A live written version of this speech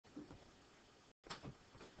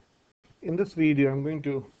In this video, I'm going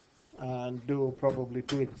to do probably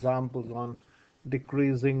two examples on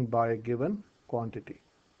decreasing by a given quantity.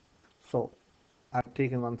 So I've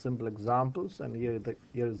taken one simple examples, and here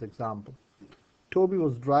is the example. Toby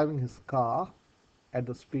was driving his car at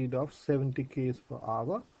the speed of 70 km per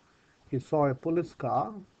hour. He saw a police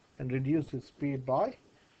car and reduced his speed by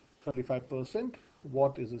 35%.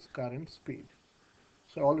 What is his current speed?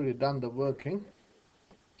 So I already done the working.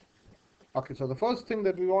 Okay, so the first thing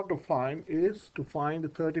that we want to find is to find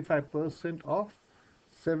 35% of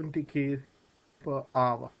 70 km per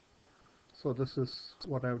hour. So this is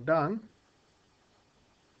what I've done.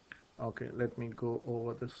 Okay, let me go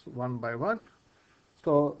over this one by one.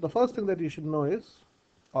 So the first thing that you should know is,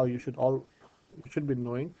 or you should be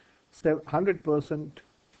knowing, 100%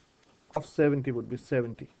 of 70 would be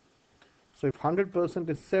 70. So if 100%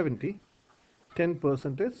 is 70,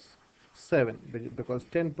 10% is 7, because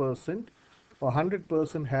 10% or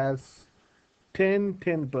 100% has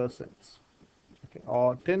 10%, okay,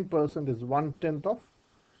 or 10% is 1/10 of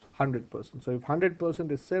 100%. So if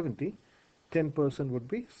 100% is 70, 10% would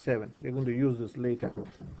be 7. We're going to use this later.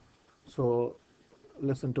 So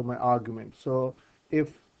listen to my argument. So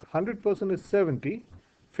if 100% is 70,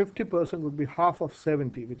 50% would be half of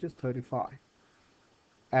 70, which is 35.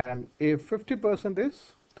 And if 50%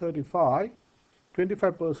 is 35,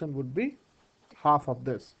 25% would be half of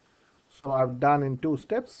this. So I've done in two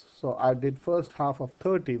steps. So I did first half of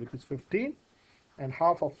 30, which is 15, and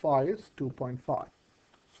half of 5 is 2.5.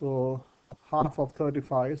 So half of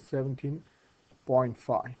 35 is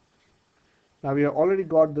 17.5. Now we have already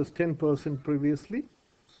got this 10% previously.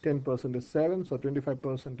 10% is 7, so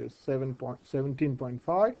 25% is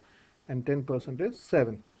 17.5, and 10% is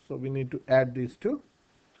 7. So we need to add these two.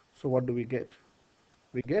 So what do we get?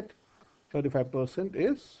 We get 35%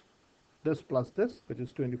 is this plus this, which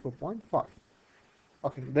is 24.5.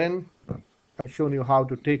 Okay, then I've shown you how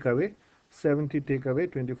to take away 70, take away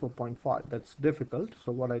 24.5. That's difficult.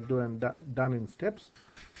 So what I do and done in steps.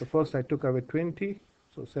 So first I took away 20.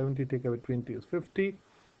 So 70 take away 20 is 50.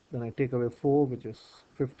 Then I take away 4, which is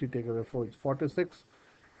 50 take away 4 is 46.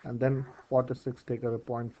 And then 46 take away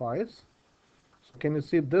 0.5 is. So can you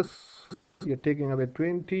see this? You're taking away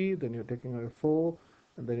 20, then you're taking away 4,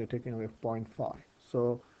 and then you're taking away 0.5.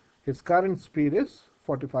 So his current speed is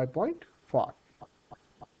 45.5.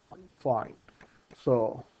 Fine.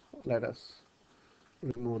 So let us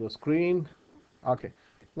remove the screen. Okay.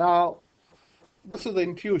 Now this is the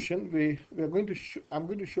intuition. We are going to I'm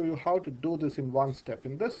going to show you how to do this in one step.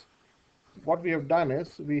 In this, what we have done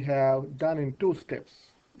is we have done in two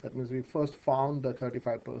steps. That means we first found the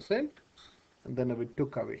 35%, and then we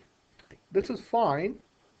took away. This is fine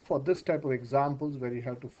for this type of examples where you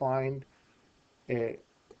have to find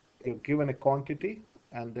you're given a quantity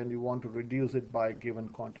and then you want to reduce it by a given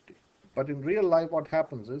quantity. But in real life, what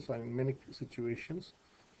happens is, in many situations,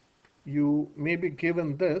 you may be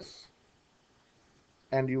given this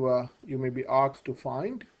and you may be asked to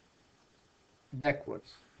find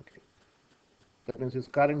backwards. Okay. That means his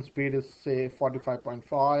current speed is, say,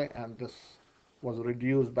 45.5, and this was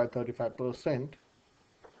reduced by 35%, and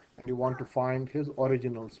you want to find his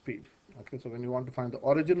original speed. Okay, so when you want to find the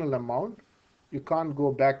original amount, you can't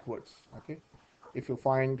go backwards. Okay, if you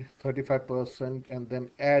find 35% and then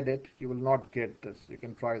add it, you will not get this. You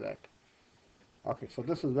can try that. Okay, so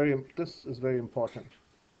this is very important.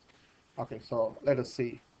 Okay, so let us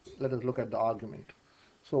see. Let us look at the argument.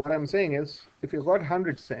 So what I'm saying is, if you've got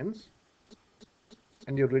 100 cents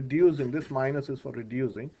and you're reducing, this minus is for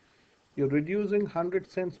reducing, you're reducing 100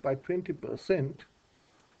 cents by 20%,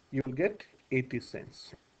 you will get 80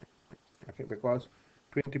 cents. Okay, because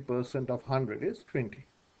 20% of 100 is 20.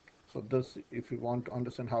 So this, if you want to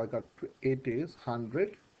understand how I got 80, is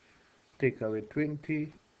 100 take away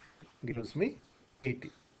 20 gives me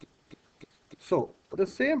 80. So the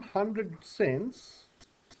same 100 cents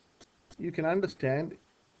you can understand,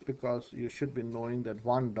 because you should be knowing that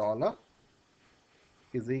 $1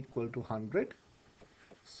 is equal to 100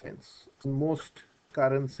 cents. In most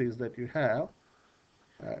currencies that you have,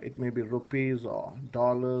 it may be rupees or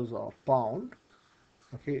dollars or pound.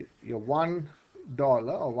 Okay, your $1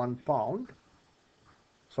 or £1,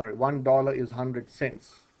 sorry, $1 is 100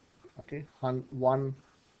 cents. Okay, 1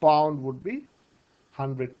 pound would be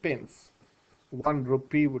 100 pence. 1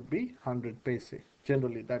 rupee would be 100 paise.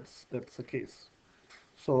 Generally, that's the case.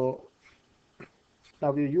 So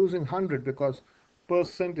now we're using 100 because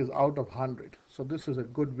percent is out of 100. So this is a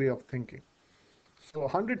good way of thinking. So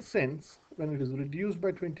 100 cents, when it is reduced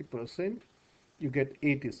by 20%, you get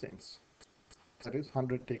 80 cents. That is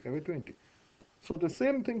 100 take away 20. So the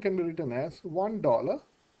same thing can be written as $1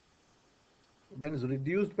 when it's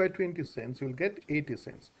reduced by 20 cents, you'll get 80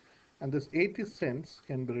 cents. And this 80 cents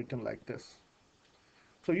can be written like this.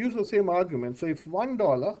 So use the same argument. So if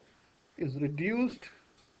 $1 is reduced,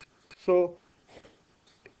 so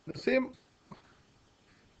the same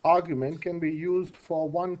argument can be used for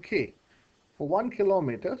 1K. For 1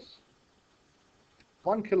 kilometer,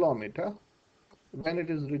 when it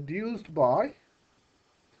is reduced by,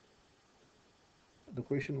 the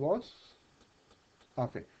question was,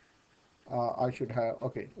 okay, I should have,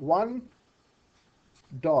 okay, $1,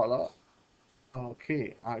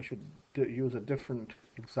 okay, I should use a different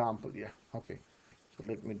example, yeah, okay. So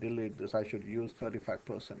let me delete this. I should use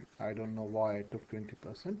 35%. I don't know why I took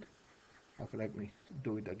 20%. Okay, let me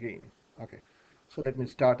do it again. Okay, so let me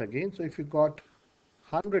start again. So if you got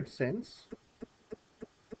 100 cents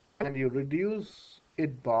and you reduce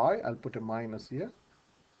it by, I'll put a minus here,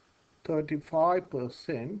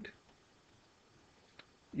 35%,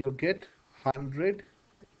 you get 100,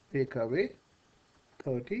 take away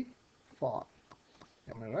 35.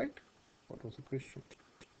 Am I right? What was the question?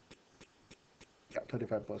 Yeah,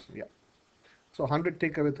 35%, yeah. So 100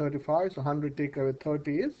 take away 35, so 100 take away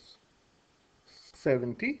 30 is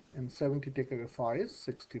 70, and 70 take away 5 is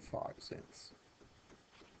 65 cents.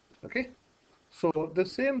 Okay, so the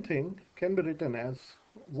same thing can be written as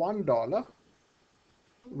 $1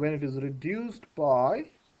 when it is reduced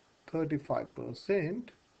by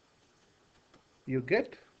 35%, you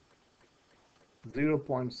get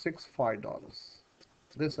 $0.65.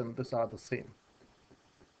 This and this are the same,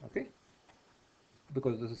 okay,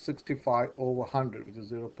 because this is 65 over 100, which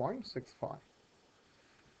is 0.65.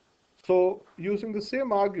 So using the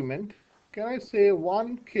same argument, can I say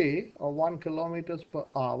 1K or 1 kilometers per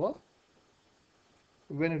hour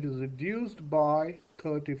when it is reduced by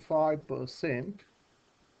 35%,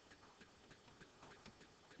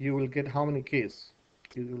 you will get how many Ks?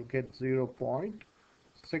 You will get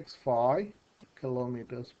 0.65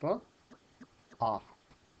 kilometers per hour.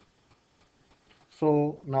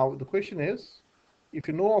 So now the question is, if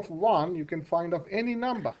you know of 1, you can find of any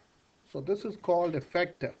number. So this is called a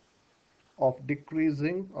factor of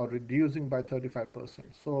decreasing or reducing by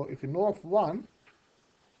 35%. So if you know of 1,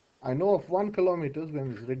 I know of 1 kilometers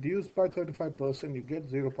when it's reduced by 35%, you get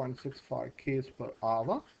 0.65 Ks per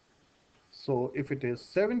hour. So if it is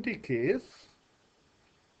 70 Ks,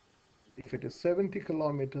 if it is 70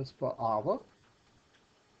 kilometers per hour,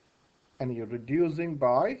 and you're reducing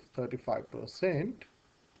by 35%,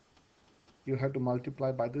 you have to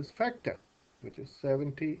multiply by this factor, which is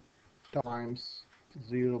 70 times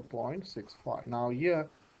 0.65. Now here,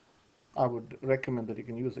 I would recommend that you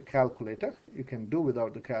can use a calculator. You can do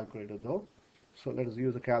without the calculator though. So let us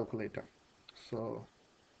use a calculator. So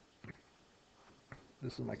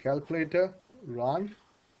this is my calculator, run.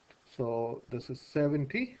 So this is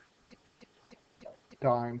 70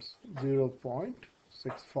 times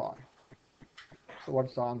 0.65. So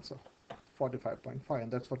what's the answer? 45.5,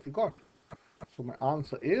 and that's what we got. So my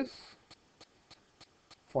answer is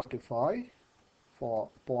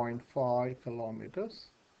 45.5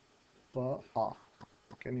 kilometers per hour.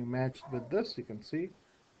 Can you match with this? You can see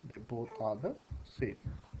they both are the same.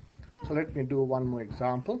 So let me do one more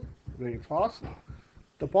example very fast.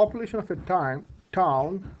 The population of a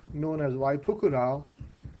town known as Waipukurau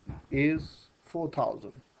is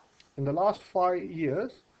 4,000. In the last 5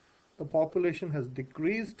 years, the population has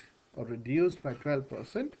decreased or reduced by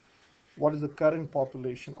 12%. What is the current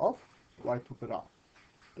population of Waipukurau?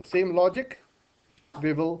 The same logic,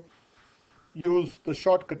 we will use the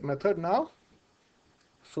shortcut method now.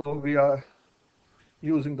 So we are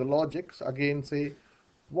using the logics. Again, say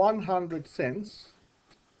 100 cents,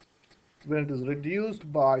 when it is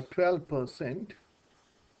reduced by 12%,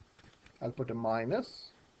 I'll put a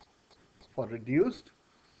minus for reduced.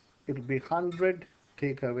 It will be 100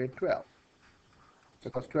 take away 12,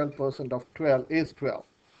 because 12% of 12 is 12.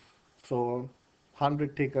 So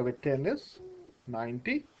 100 take away 10 is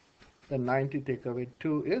 90. Then 90 take away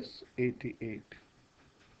 2 is 88.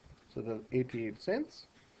 So that's 88 cents.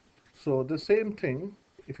 So the same thing,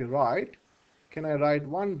 if you write, can I write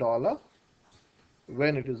 $1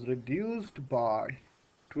 when it is reduced by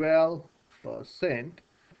 12%,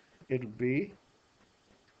 it will be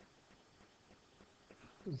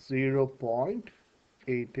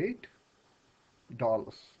 0.88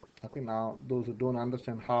 dollars. Okay, now those who don't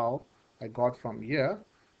understand how I got from here,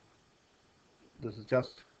 this is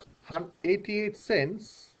just 88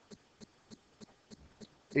 cents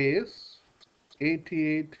is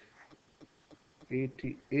 88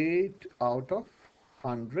 out of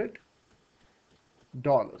 $100.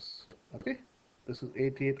 Okay, this is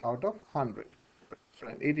 88 out of 100. So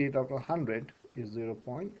 88 out of 100 is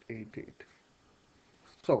 0.88.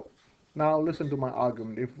 So now listen to my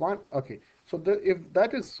argument. If one, okay, so if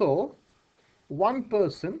that is so, one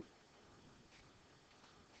person,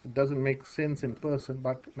 it doesn't make sense in person,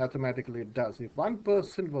 but mathematically it does. If one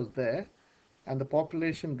person was there and the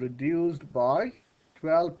population reduced by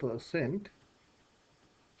 12%,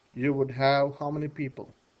 you would have how many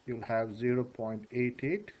people? You'll have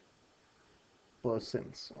 0.88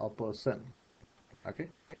 persons or person. Okay,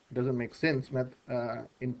 it doesn't make sense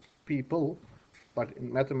in people, but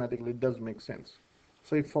in mathematically it does make sense.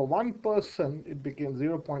 So if for one person it became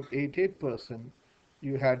 0.88%,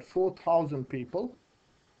 you had 4,000 people.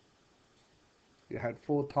 You had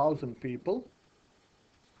 4,000 people.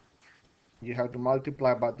 You have to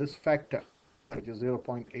multiply by this factor, which is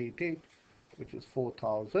 0.88, which is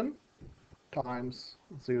 4,000 times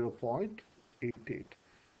 0.88.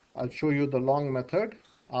 I'll show you the long method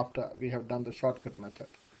after we have done the shortcut method.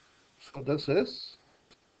 So this is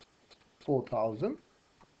 4,000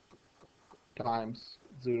 times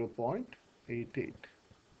 0.88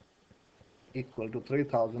 equal to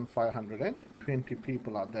 3,520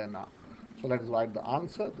 people are there now. So let's write the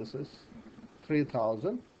answer. This is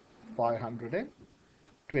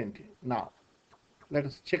 3,520. Now, let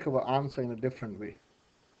us check our answer in a different way.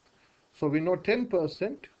 So we know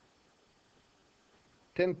 10%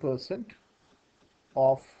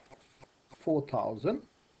 of 4,000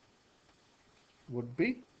 would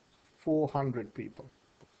be 400 people.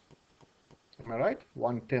 Am I right?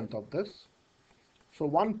 1/10 of this. So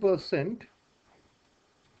 1%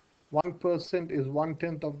 is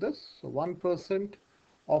 1/10 of this. So 1%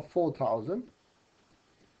 of 4,000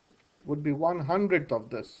 would be 1/100th of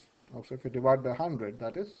this. Also, if you divide by 100,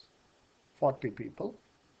 that is 40 people.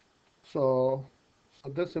 So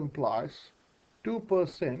this implies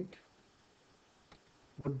 2%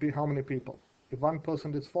 would be how many people? If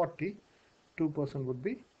 1% is 40, 2% would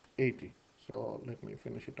be 80. So let me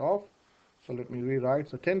finish it off. So let me rewrite.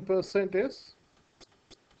 So 10% is,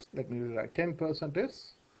 let me rewrite, 10%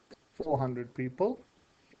 is 400 people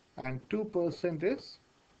and 2% is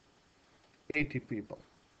 80 people.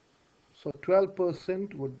 So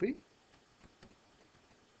 12% would be,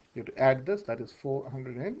 you have to add this, that is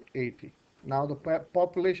 480. Now the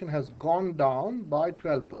population has gone down by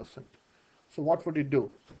 12%. So what would you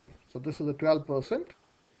do? So this is the 12%.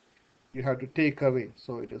 You have to take away.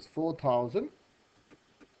 So it is 4,000,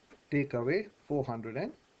 take away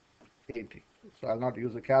 480. So I'll not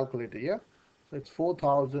use a calculator here. So it's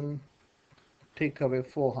 4,000, take away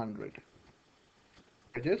 400,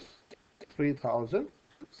 which is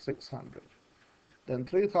 3,600. Then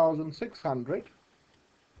 3,600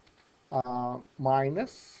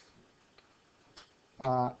 minus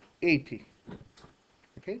 80.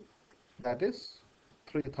 Okay, that is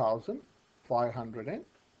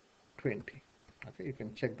 3,520. Okay, you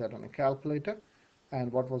can check that on a calculator.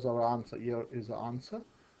 And what was our answer? Here is the answer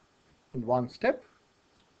in one step,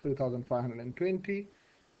 3,520,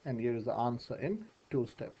 and here is the answer in two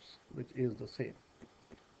steps, which is the same.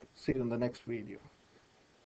 See you in the next video.